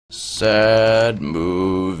Sad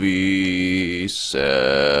movie,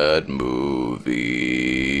 sad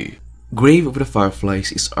movie. Grave of the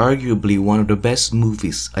Fireflies is arguably one of the best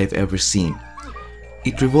movies I've ever seen.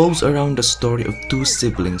 It revolves around the story of two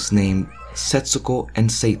siblings named Setsuko and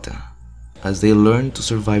Seita as they learn to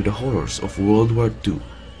survive the horrors of World War II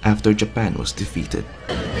after Japan was defeated.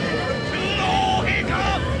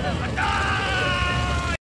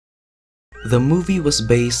 The movie was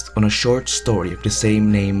based on a short story of the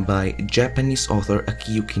same name by Japanese author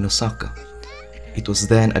Akio Kinosaka. It was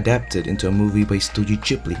then adapted into a movie by Studio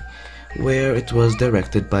Ghibli, where it was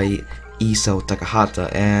directed by Isao Takahata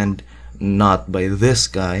and not by this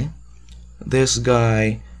guy,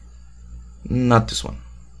 not this one.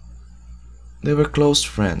 They were close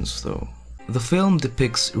friends though. The film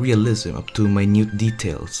depicts realism up to minute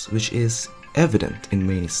details, which is evident in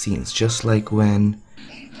many scenes, just like when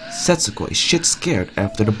Setsuko is shit scared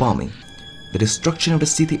after the bombing, the destruction of the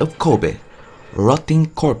city of Kobe, rotting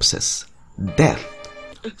corpses, death,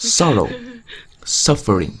 sorrow,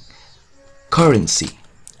 suffering, currency,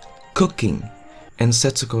 cooking, and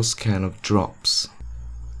Setsuko's can of drops.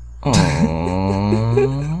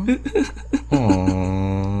 Aww. Aww.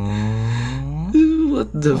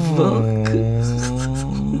 What the fuck?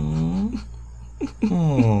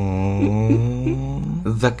 Aww.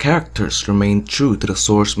 The characters remain true to the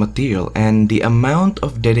source material, and the amount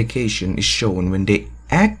of dedication is shown when they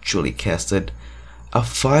actually casted a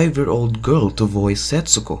 5-year-old girl to voice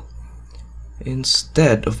Setsuko,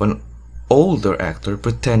 instead of an older actor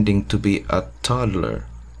pretending to be a toddler.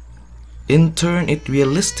 In turn, it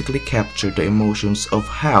realistically captured the emotions of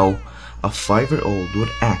how a 5-year-old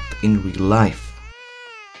would act in real life.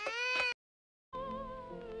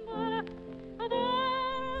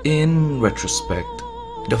 In retrospect,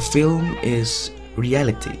 the film is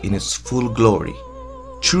reality in its full glory,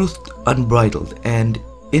 truth unbridled, and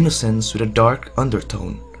innocence with a dark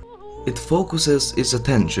undertone. It focuses its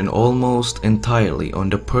attention almost entirely on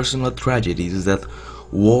the personal tragedies that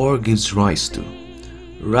war gives rise to,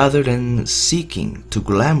 rather than seeking to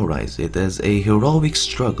glamorize it as a heroic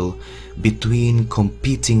struggle between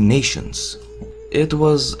competing nations. It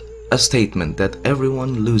was a statement that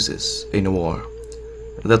everyone loses in war,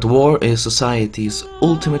 that war is society's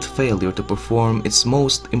ultimate failure to perform its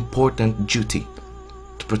most important duty,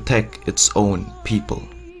 to protect its own people.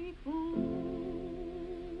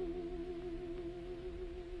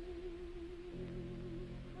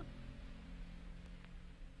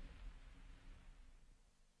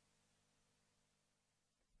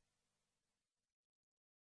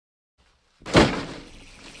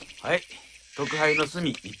 Hi, 特派の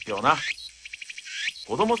隅一票な。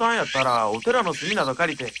子供さんやったらお寺の炭など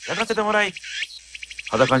借りて焼かせてもらい。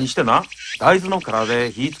裸にしてな、大豆の殻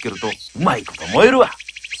で火つけるとうまいこと燃えるわ。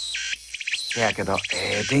せやけど、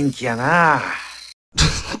天気やな。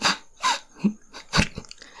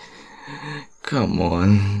Come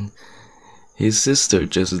on. His sister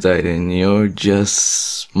just died and you're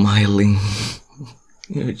just smiling.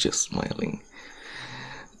 You're just smiling.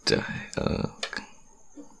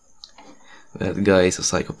 That guy is a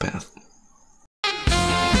psychopath.